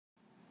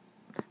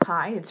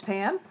Hi, it's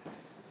Pam.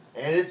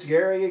 And it's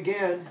Gary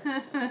again.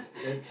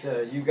 It's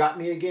you got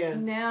me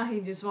again. Now he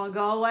just won't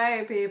go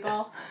away,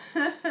 people.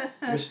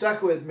 You're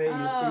stuck with me. You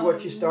see Oh,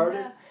 what you started?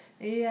 no.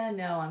 Yeah,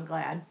 no, I'm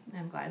glad.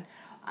 I'm glad.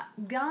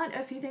 Got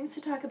a few things to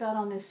talk about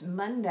on this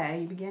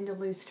Monday. You begin to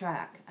lose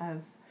track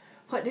of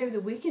what day of the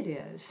week it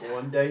is.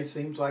 One day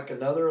seems like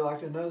another,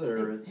 like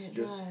another. It's It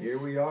just does. here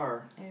we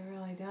are. It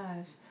really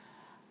does.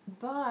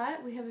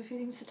 But we have a few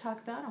things to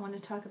talk about. I want to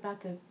talk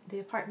about the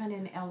apartment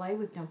in LA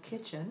with no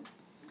kitchen.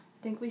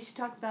 I think we should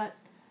talk about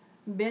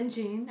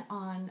binging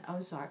on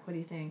Ozark. What do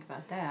you think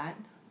about that?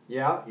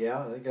 Yeah,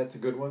 I think that's a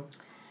good one.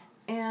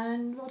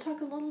 And we'll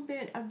talk a little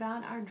bit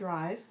about our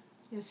drive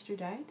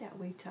yesterday that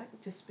we took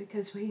just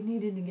because we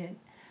needed to get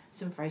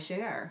some fresh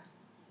air.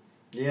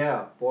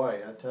 Yeah,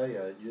 boy, I tell you,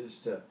 you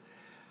just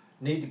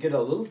need to get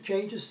a little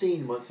change of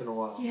scene once in a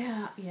while.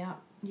 Yeah,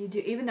 you do.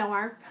 Even though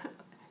our,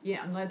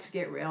 let's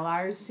get real,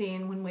 our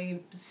scene when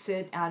we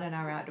sit out in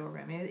our outdoor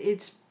room,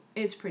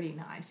 it's pretty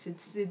nice.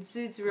 It's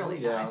Oh really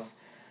yeah, nice.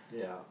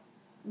 yeah.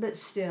 But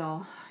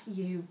still,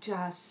 you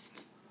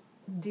just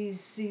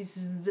these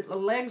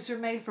legs are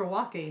made for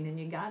walking, and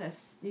you gotta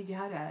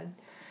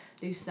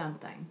do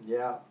something.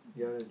 Yeah,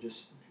 you gotta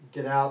just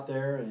get out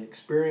there and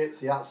experience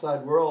the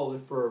outside world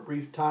for a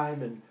brief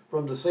time and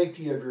from the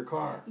safety of your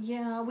car.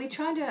 Yeah, we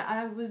tried to.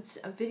 I was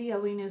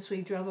videoing as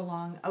we drove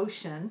along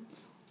Ocean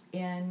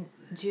in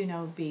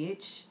Juno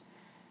Beach,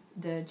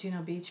 the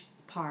Juno Beach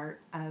part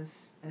of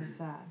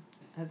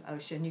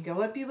Ocean. You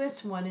go up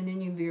US 1 and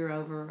then you veer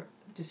over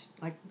just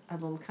like a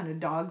little kind of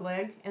dog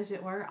leg, as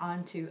it were,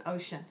 onto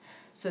Ocean.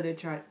 So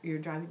that you're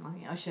driving along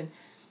the ocean.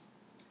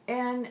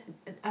 And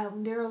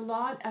there are a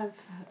lot of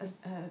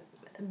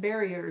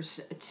barriers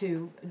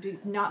to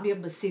not be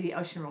able to see the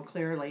ocean real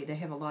clearly. They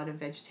have a lot of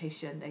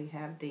vegetation. They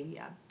have the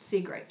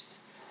sea grapes,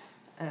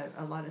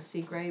 a lot of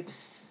sea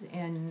grapes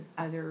and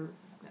other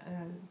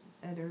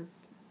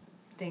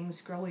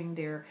things growing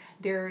there.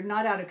 They're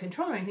not out of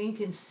control or anything. You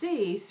can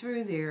see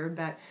through there,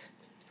 but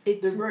They're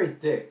it's very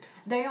thick.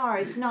 they are.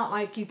 It's not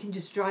like you can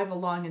just drive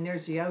along and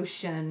there's the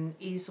ocean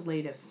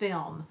easily to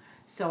film.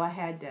 So I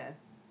had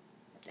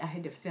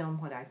to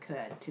film what I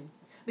could to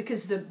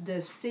because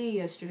the sea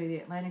yesterday, the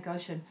Atlantic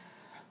Ocean,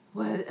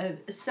 was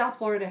South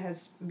Florida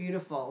has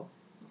beautiful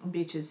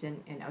beaches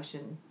in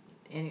ocean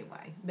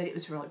anyway, but it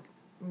was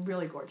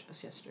really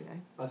gorgeous yesterday.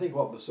 I think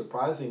what was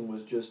surprising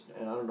was just,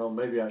 and I don't know,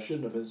 maybe I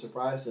shouldn't have been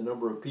surprised, the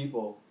number of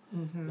people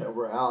Mhm. that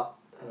were out,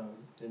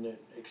 an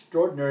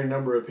extraordinary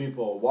number of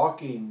people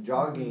walking, Mhm.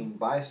 jogging,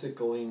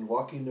 bicycling,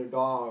 walking their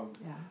dog,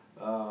 Yeah.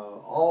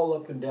 all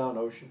up and down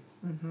Ocean.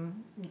 Mhm.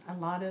 A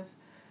lot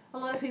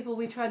of people.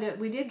 We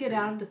did get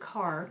out of the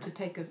car to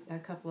take a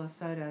couple of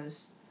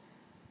photos.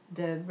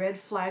 The red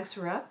flags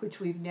were up, which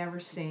we've never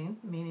seen,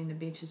 meaning the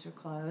beaches are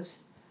closed.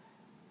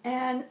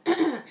 And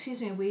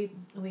excuse me,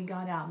 we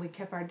got out. We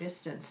kept our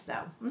distance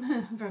though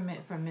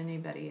from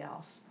anybody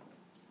else.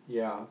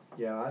 Yeah.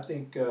 I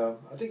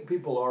think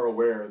people are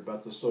aware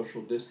about the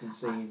social I,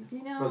 distancing you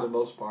for know, the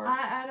most part.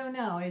 I don't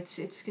know.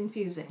 It's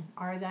confusing.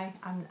 Are they?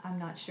 I'm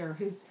not sure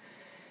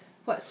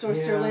what source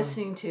they're Yeah.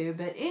 listening to.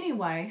 But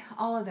anyway,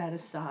 all of that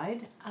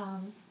aside,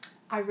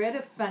 I read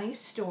a funny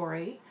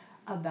story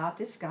about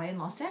this guy in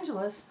Los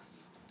Angeles.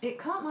 It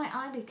caught my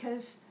eye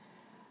because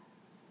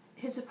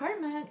his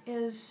apartment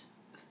is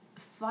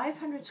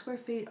 500 square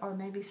feet or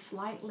maybe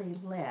slightly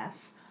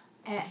less,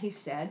 he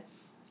said,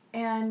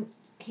 and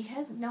he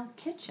has no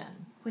kitchen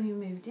when he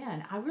moved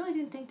in. I really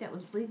didn't think that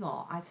was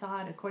legal. I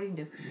thought, according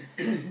to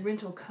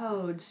rental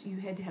codes, you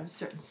had to have a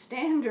certain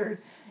standard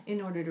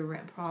in order to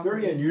rent It's very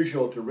property.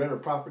 unusual to rent a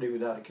property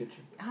without a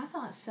kitchen. I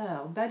thought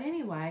so. But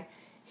anyway,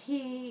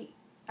 he,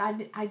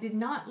 I did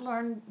not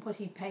learn what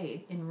he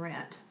paid in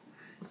rent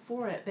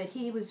for it, but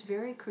he was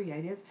very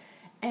creative,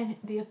 and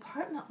the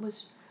apartment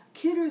was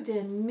cuter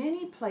than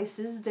many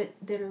places that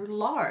are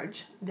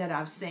large that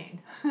I've seen.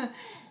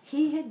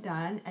 He had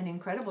done an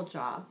incredible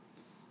job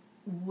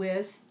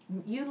with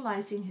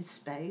utilizing his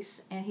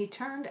space, and he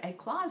turned a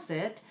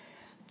closet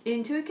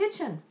into a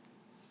kitchen.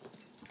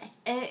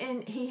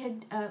 And he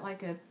had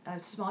like a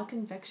small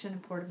convection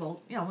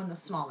portable, one of the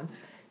small ones,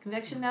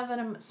 convection oven,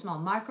 a small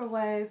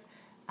microwave,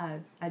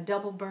 a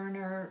double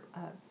burner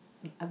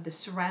of the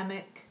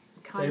ceramic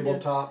kind of.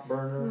 Tabletop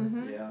burner.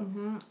 Mhm, Yeah.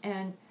 mhm.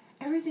 And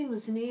everything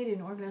was neat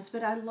and organized,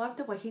 but I loved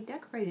the way he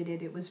decorated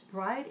it. It was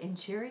bright and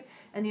cheery,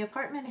 and the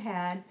apartment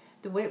had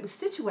the way it was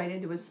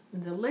situated. There was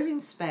the living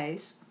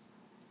space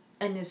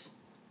and this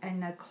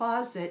and the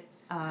closet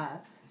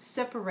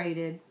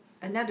separated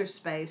another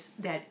space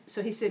that.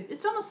 So he said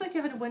it's almost like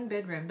having a one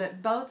bedroom,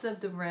 but both of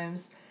the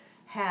rooms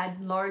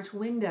had large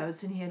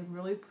windows, and he had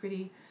really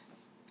pretty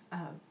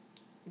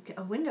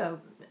uh, window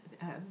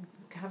uh,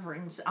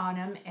 coverings on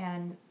them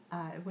and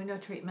window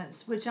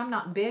treatments, which I'm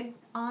not big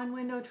on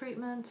window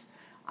treatments.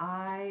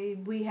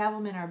 We have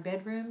them in our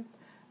bedroom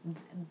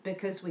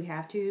because we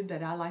have to,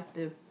 but I like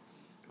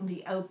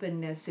the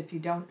openness if you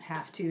don't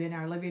have to. In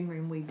our living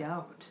room, we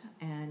don't,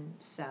 and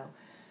so.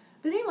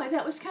 But anyway,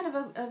 that was kind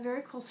of a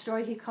very cool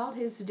story. He called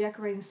his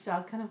decorating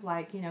style kind of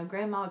like,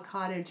 grandma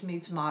cottage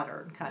meets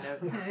modern kind of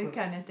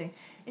kind of thing.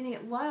 And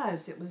it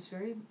was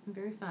very,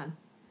 very fun.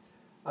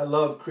 I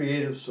love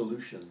creative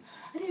solutions.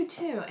 I do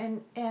too.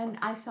 And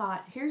I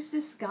thought, here's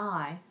this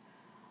guy,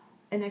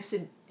 and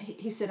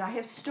he said, I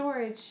have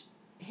storage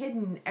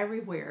hidden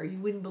everywhere. You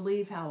wouldn't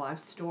believe how I've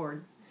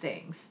stored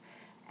things.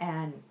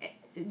 And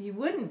you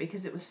wouldn't,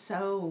 because it was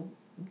so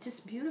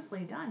just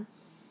beautifully done.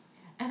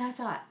 And I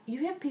thought,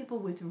 you have people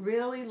with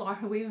really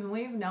large, we've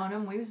known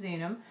them, we've seen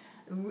them,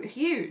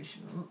 huge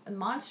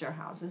monster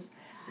houses.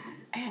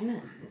 And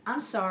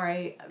I'm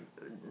sorry,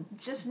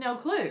 just no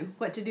clue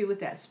what to do with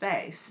that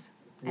space.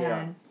 Yeah.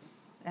 And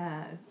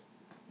uh,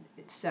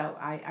 so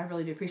I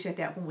really do appreciate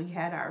that. When we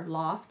had our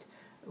loft,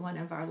 one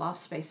of our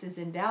loft spaces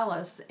in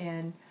Dallas,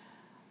 and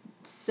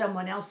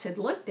someone else had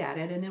looked at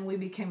it, and then we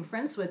became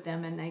friends with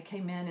them, and they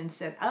came in and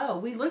said, oh,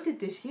 we looked at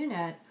this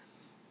unit,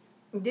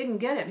 didn't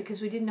get it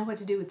because we didn't know what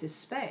to do with this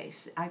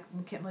space. I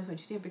can't believe what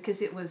you did,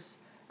 because it was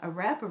a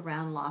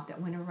wraparound loft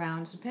that went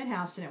around the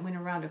penthouse, and it went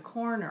around a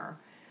corner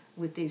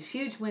with these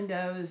huge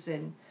windows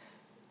and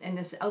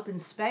this open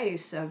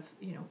space of,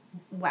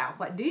 wow,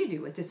 what do you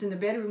do with this? And the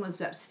bedroom was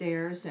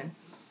upstairs, and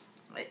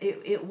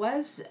it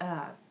was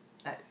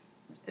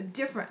a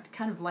different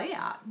kind of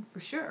layout for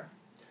sure.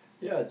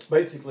 Yeah, it's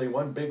basically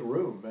one big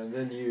room, and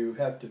then you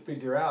have to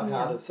figure out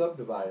how to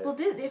subdivide it. Well,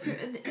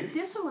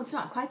 this one was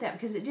not quite that,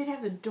 because it did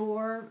have a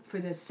door for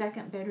the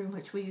second bedroom,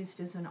 which we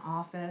used as an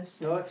office.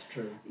 No, that's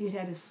true. You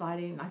had a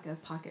sliding, like a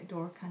pocket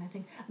door kind of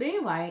thing. But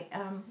anyway,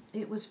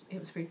 it was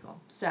pretty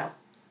cool. So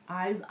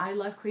I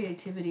love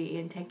creativity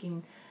and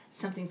taking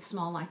something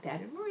small like that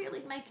and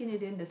really making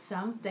it into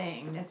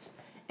something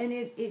and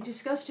it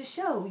just goes to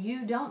show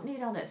you don't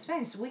need all that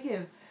space. We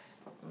have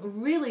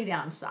really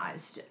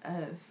downsized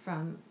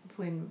from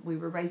when we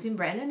were raising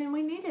Brandon, and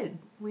we needed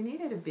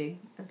a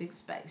big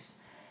space,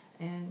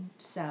 and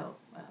so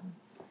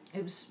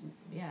it was,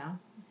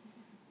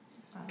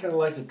 Kind of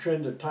like the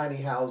trend of tiny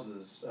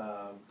houses,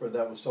 for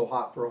that was so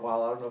hot for a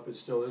while. I don't know if it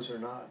still is or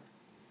not.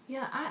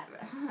 yeah.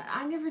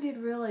 I never did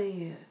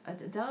really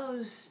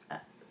those.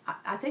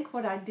 I think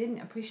what I didn't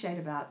appreciate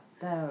about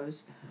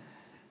those,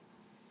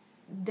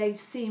 they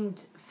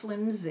seemed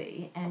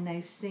flimsy, and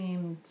they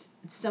seemed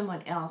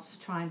someone else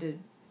trying to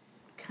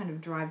kind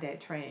of drive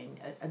that train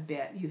a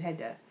bit. You had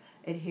to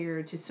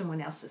adhere to someone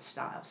else's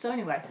style. So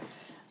anyway,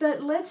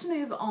 but let's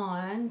move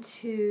on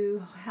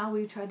to how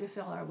we tried to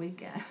fill our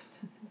weekend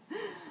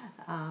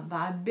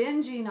by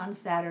binging on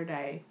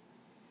Saturday,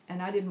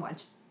 and I didn't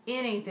watch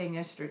anything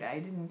yesterday.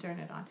 Didn't turn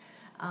it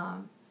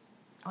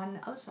on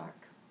Ozark.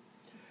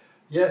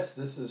 Yes,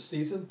 this is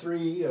season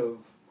 3 of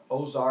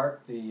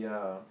Ozark,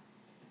 the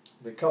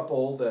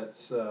couple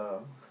that's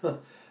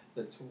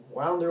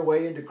wound their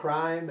way into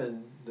crime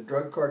and the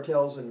drug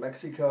cartels in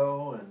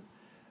Mexico, and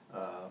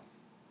uh,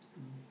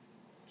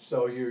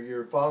 so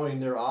you're following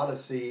their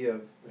odyssey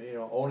of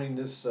owning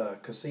this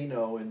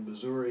casino in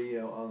Missouri,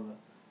 on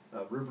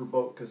the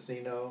Riverboat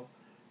Casino,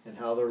 and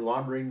how they're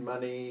laundering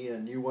money,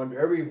 and you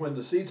wonder when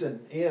the season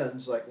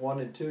ends, like 1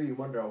 and 2, you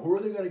wonder, who are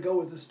they going to go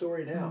with this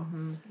story now?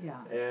 Mm-hmm,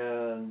 yeah.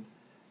 And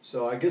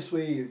so I guess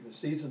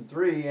season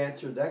 3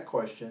 answered that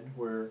question,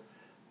 where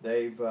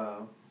they've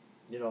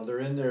they're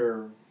in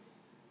their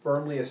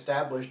firmly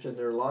established in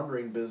their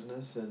laundering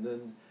business, and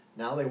then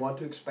now they want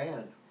to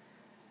expand.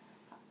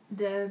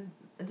 The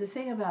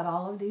thing about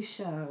all of these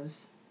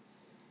shows,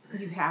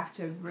 you have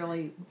to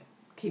really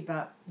keep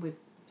up with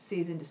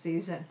season to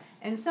season,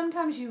 and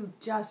sometimes you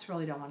just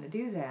really don't want to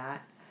do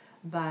that.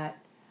 But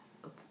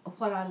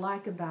what I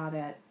like about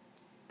it,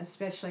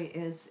 especially,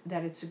 is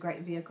that it's a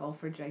great vehicle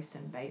for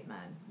Jason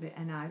Bateman,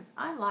 and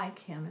I like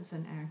him as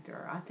an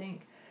actor. I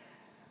think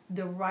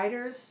the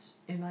writers,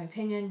 in my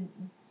opinion,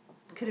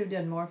 could have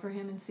done more for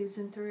him in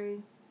season 3.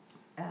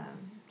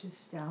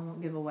 Just I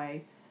won't give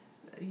away,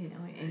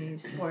 any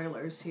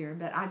spoilers here,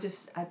 but I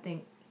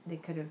think they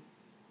could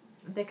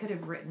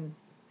have written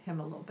him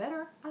a little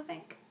better, I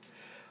think.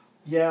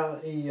 Yeah,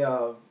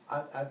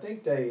 I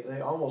think they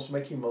almost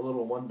make him a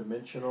little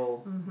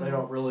one-dimensional. They Mm-hmm.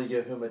 don't really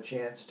give him a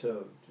chance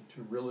to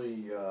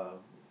really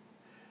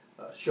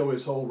show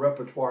his whole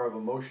repertoire of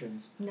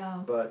emotions.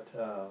 No. But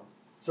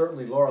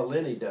certainly Laura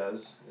Linney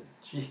does.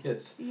 She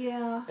is,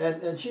 Yeah.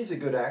 and she's a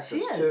good She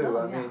actress is. too. Oh,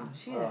 I yeah. mean,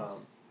 She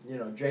is.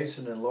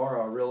 Jason and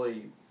Laura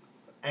really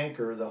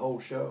anchor the whole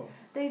show,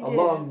 They do.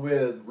 along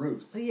with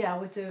Ruth. Yeah,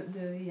 with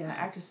the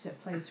actress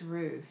that plays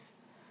Ruth.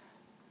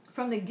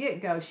 From the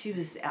get go, she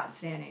was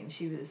outstanding.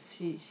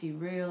 She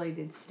really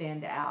did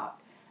stand out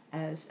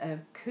as a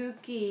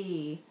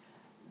kooky,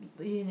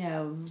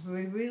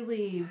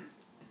 really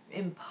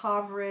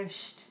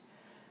impoverished,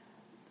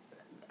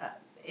 uh,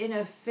 in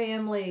a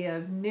family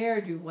of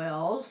ne'er do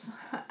wells,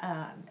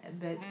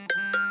 but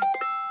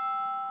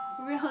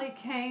really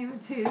came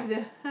to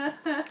the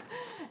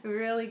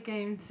really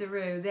came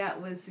through.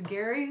 That was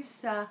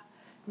Gary's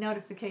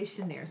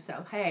notification there.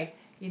 So hey,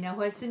 you know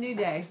what? It's a new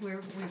day.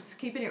 We're just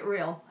keeping it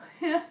real.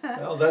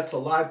 Well, that's a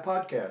live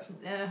podcast.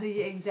 Yeah,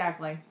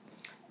 exactly.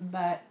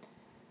 But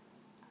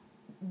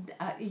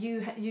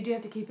you do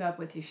have to keep up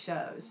with your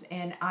shows,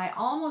 and I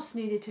almost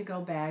needed to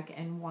go back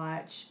and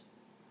watch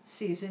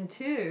season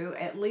 2,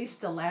 at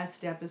least the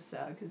last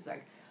episode, because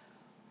like,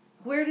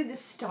 where did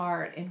this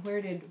start, and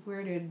where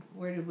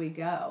did we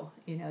go?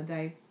 You know,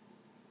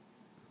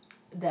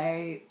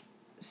 they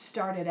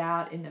started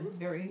out in the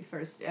very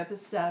first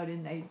episode,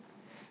 and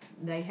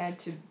they had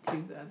to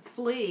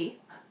flee,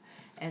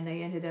 and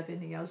they ended up in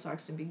the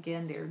Ozarks and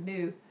began their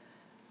new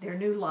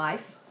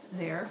life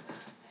there.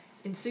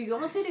 And so you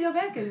almost need to go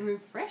back and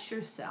refresh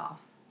yourself.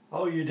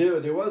 Oh, you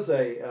do. There was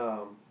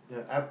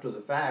after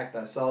the fact,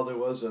 I saw there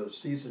was a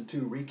season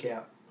 2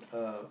 recap.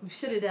 We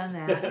should have done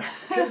that.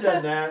 Should have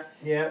done that.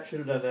 Yeah, should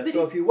have done that. But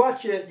So if you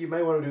watch it, you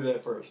may want to do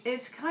that first.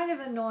 It's kind of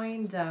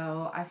annoying,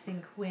 though, I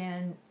think,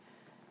 when,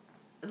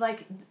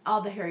 like,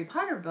 all the Harry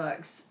Potter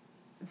books,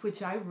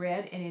 which I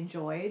read and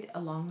enjoyed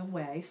along the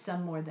way,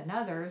 some more than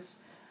others,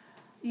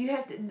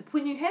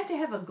 when you have to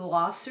have a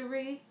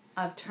glossary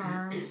of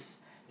terms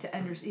to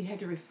understand, you have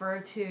to refer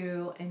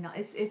to, and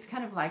it's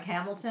kind of like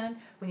Hamilton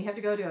when you have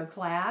to go to a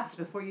class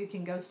before you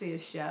can go see a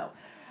show.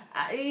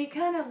 You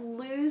kind of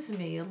lose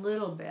me a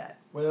little bit.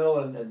 Well,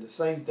 and the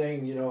same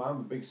thing, I'm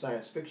a big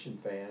science fiction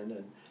fan,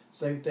 and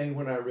same thing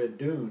when I read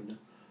Dune.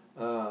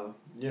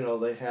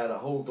 They had a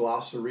whole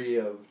glossary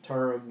of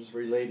terms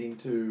relating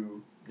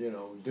to,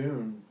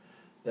 Dune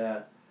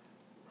that,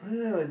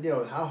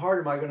 how hard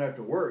am I going to have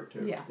to work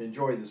to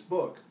enjoy this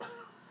book?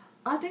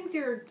 I think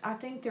there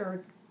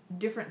are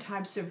different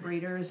types of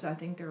readers. I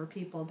think there are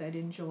people that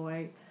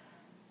enjoy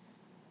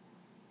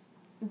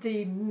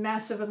the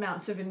massive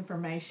amounts of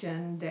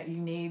information that you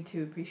need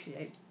to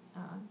appreciate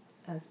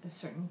a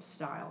certain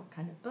style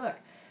kind of book.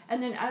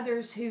 And then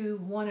others who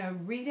want to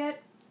read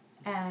it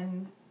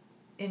and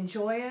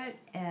enjoy it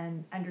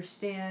and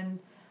understand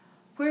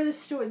where the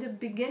story, the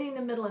beginning,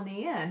 the middle, and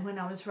the end. When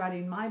I was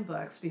writing my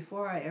books,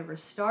 before I ever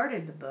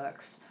started the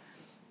books,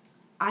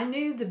 I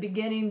knew the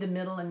beginning, the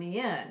middle, and the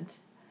end.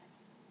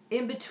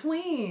 In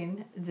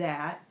between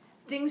that,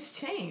 things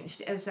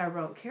changed as I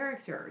wrote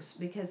characters,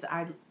 because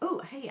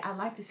hey, I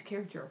like this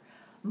character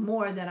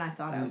more than I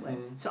thought I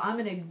would. So I'm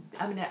gonna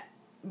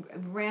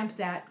ramp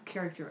that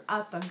character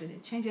up. I'm gonna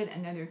change it.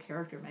 Another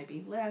character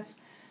maybe less.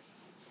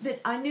 But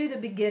I knew the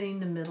beginning,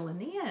 the middle, and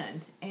the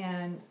end,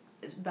 and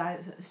by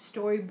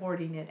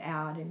storyboarding it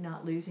out and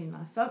not losing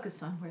my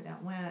focus on where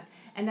that went.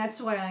 And that's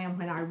the way I am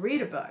when I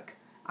read a book.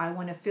 I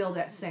want to feel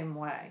that same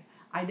way.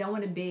 I don't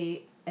want to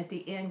be at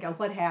the end go,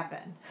 what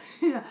happened?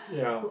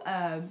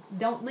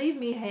 Don't leave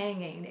me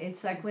hanging.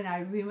 It's like when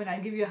I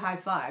give you a high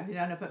five, and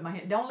I put my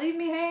hand. Don't leave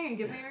me hanging.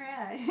 Give me your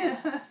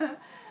hand.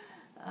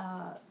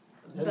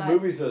 And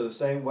movies are the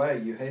same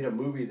way. You hate a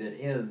movie that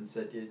ends,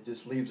 that it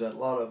just leaves a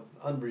lot of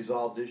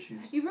unresolved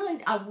issues. You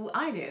really,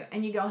 I do,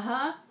 and you go,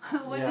 huh?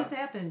 What just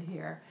happened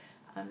here?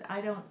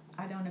 I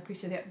don't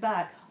appreciate that.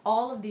 But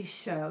all of these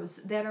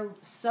shows that are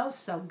so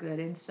good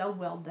and so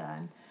well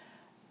done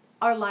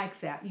are like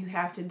that. You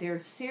have to, they're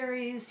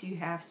series. You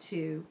have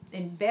to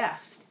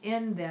invest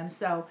in them.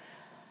 So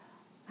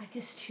I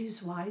guess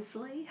choose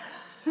wisely.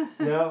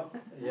 yeah,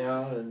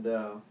 and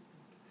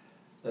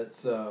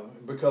that's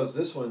because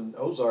this one,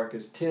 Ozark,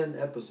 is 10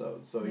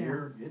 episodes, so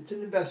it's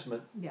an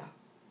investment. Yeah.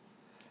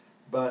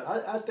 But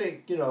I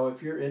think,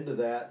 if you're into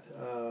that,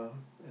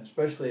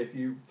 especially if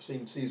you've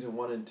seen season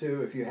 1 and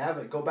 2, if you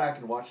haven't, go back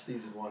and watch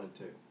season 1 and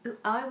 2.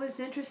 I was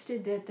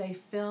interested that they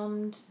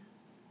filmed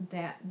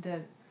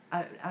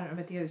I don't know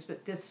about the others,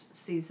 but this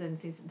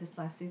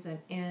last season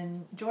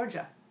in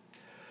Georgia.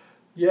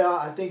 Yeah,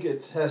 I think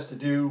it has to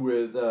do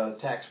with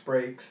tax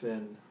breaks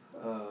and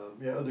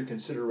other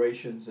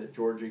considerations that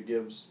Georgia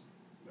gives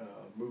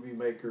movie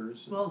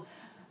makers. Well,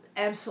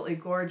 absolutely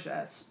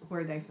gorgeous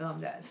where they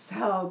filmed it.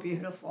 So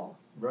beautiful.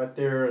 Right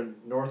there in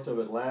north of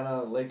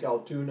Atlanta, Lake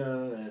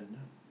Altoona,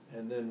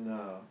 and then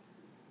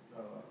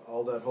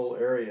all that whole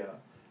area,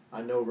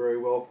 I know very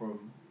well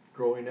from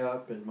growing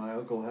up and my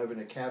uncle having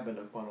a cabin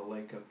up on a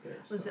lake up there.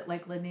 Was it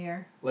Lake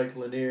Lanier? Lake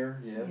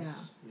Lanier, yes.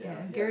 Yeah.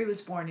 And Gary was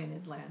born in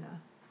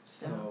Atlanta.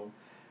 So,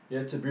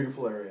 yeah, it's a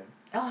beautiful area.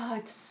 Oh,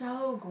 it's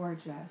so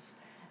gorgeous.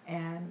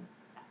 And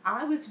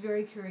I was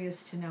very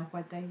curious to know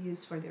what they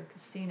used for their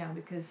casino,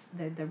 because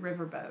the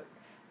riverboat.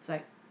 It's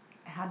like,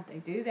 how did they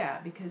do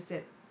that? Because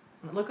it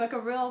looked like a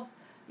real,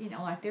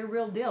 like their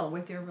real deal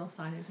with their real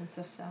signage and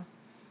stuff. So.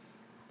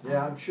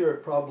 Yeah, I'm sure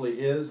it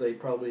probably is. They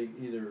probably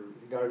either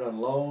got it on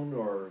loan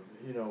or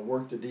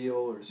worked a deal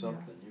or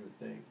something. You would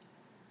think.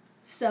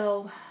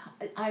 So,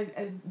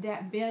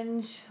 that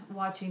binge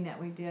watching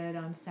that we did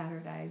on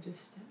Saturday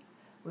just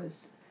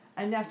was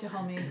enough to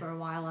hold me for a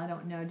while. I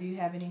don't know. Do you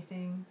have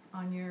anything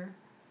on your?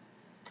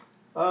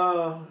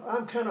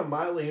 I'm kind of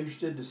mildly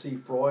interested to see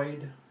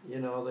Freud.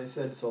 They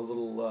said it's a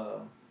little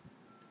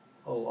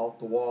off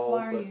the wall.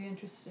 Why are you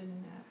interested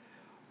in that?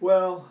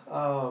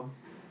 Well,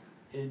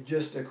 it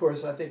just, of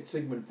course, I think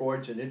Sigmund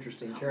Freud's an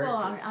interesting character.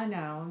 Well, I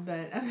know,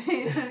 but I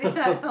mean,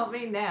 I don't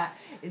mean that.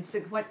 It's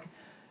what.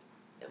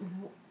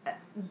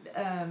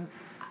 Um,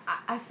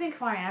 I think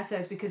why I ask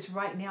that is because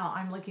right now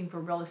I'm looking for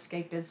real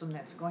escapism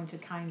that's going to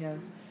kind of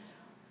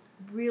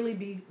really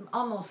be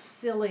almost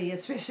silly,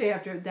 especially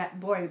after that.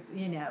 Boy,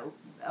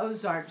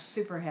 Ozark,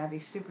 super heavy,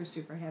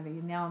 super heavy.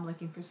 And now I'm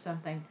looking for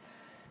something.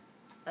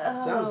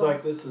 Sounds Oh,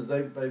 like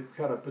they've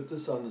kind of put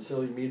this on the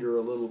silly meter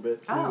a little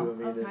bit too. I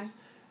mean, okay.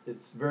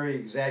 it's very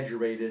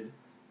exaggerated.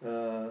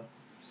 Uh,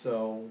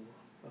 so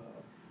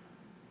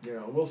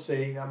we'll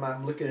see.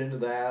 I'm looking into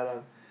that.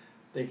 I'm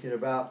thinking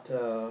about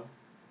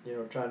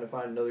trying to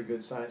find another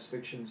good science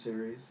fiction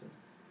series.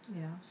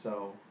 Yeah.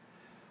 So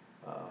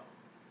uh,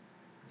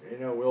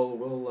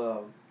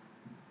 we'll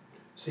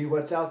see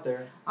what's out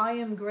there. I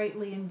am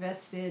greatly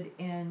invested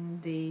in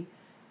the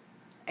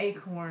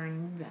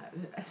Acorn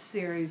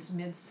series,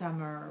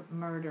 Midsummer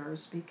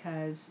Murders,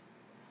 because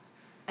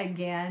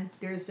again,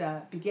 there's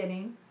a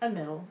beginning, a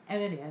middle,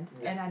 and an end.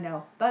 Yeah. And I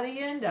know by the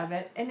end of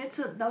it, and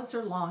those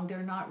are long.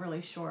 They're not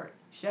really short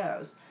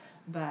shows,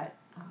 but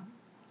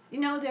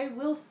they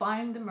will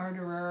find the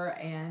murderer,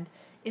 and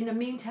in the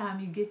meantime,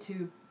 you get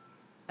to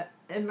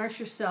immerse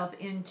yourself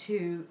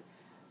into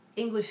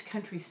English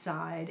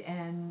countryside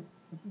and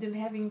them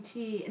having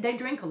tea. They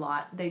drink a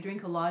lot. They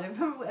drink a lot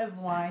of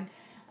wine.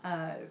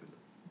 Uh,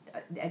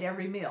 at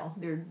every meal,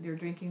 they're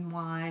drinking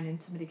wine,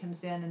 and somebody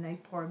comes in and they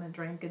pour them a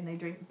drink, and they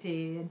drink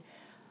tea,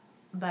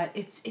 but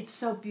it's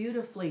so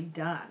beautifully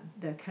done.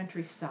 The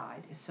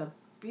countryside is so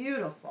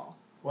beautiful.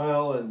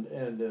 Well, and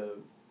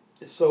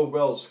it's so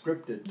well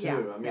scripted Yeah,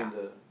 too. I mean, yeah.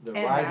 the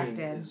And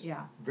writing acted, is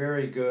yeah.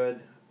 very good,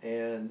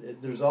 and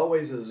there's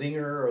always a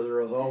zinger or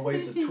there's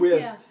always a Yeah,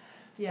 twist.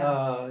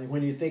 yeah,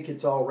 When you think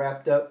it's all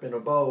wrapped up in a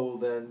bow,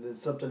 then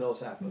something else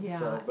happens. yeah.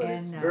 So, but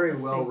it's And very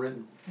let's well see,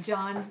 written.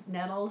 John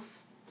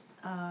Nettles.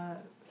 Uh,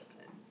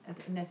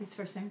 isn't that his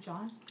first name,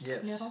 John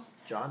Yes, Nettles?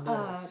 John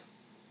Nettles.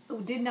 Uh,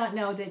 did not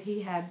know that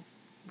he had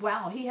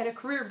a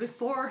career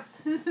before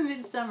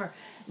Midsummer,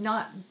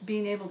 not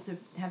being able to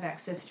have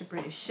access to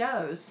British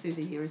shows through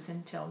the years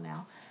until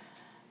now.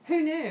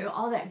 Who knew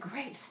all that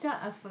great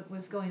stuff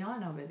was going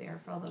on over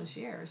there for all those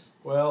years?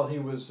 Well, he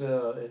was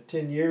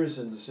 10 years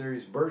in the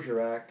series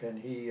Bergerac,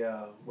 and he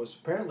was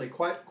apparently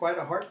quite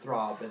a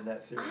heartthrob in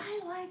that series. I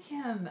like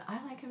him. I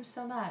like him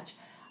so much.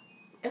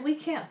 And we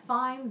can't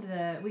find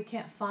that.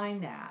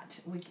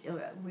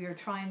 We are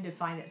trying to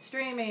find it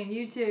streaming,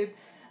 YouTube,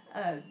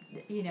 uh,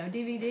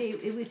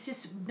 DVD. It was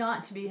just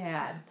not to be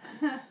had.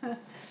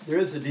 There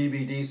is a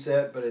DVD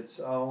set, but it's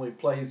only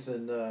plays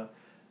in the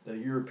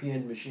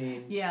European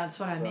machines. Yeah, that's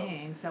what I So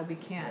mean. So we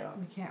can't yeah,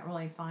 we can't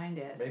really find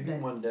it. maybe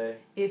But one day.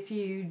 if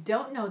you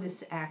don't know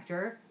this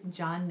actor,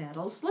 John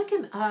Nettles, look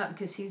him up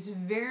because he's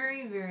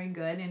very, very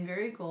good and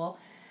very cool.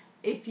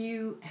 If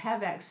you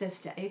have access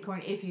to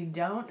Acorn, if you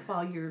don't,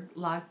 while you're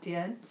locked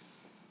in,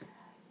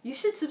 you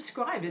should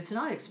subscribe. It's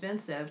not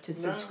expensive to No.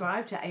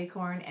 subscribe to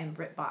Acorn and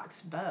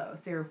BritBox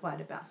both. They're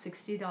about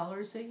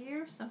 $60 a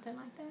year, something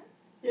like that.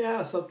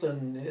 Yeah,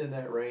 something in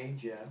that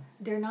range. Yeah,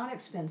 They're not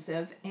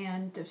expensive,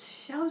 and the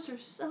shows are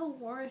so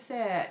worth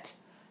it.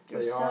 They're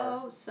they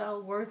are.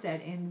 so worth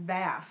it and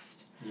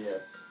vast.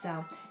 Yes.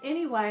 So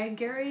anyway,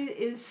 Gary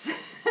is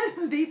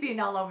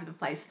beeping all over the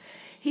place.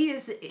 He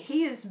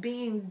is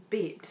being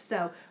beeped.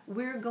 So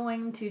we're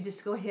going to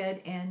just go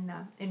ahead and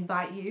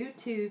invite you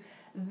to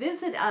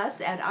visit us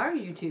at our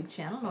YouTube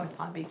channel,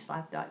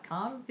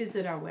 NorthPalmBeachLife.com.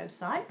 Visit our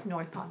website,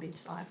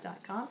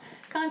 NorthPalmBeachLife.com.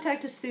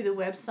 Contact us through the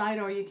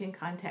website, or you can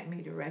contact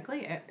me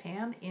directly at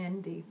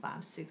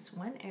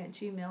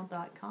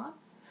PamND561@gmail.com.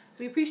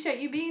 We appreciate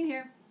you being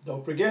here.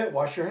 Don't forget,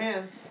 wash your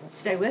hands.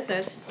 Stay with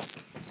us.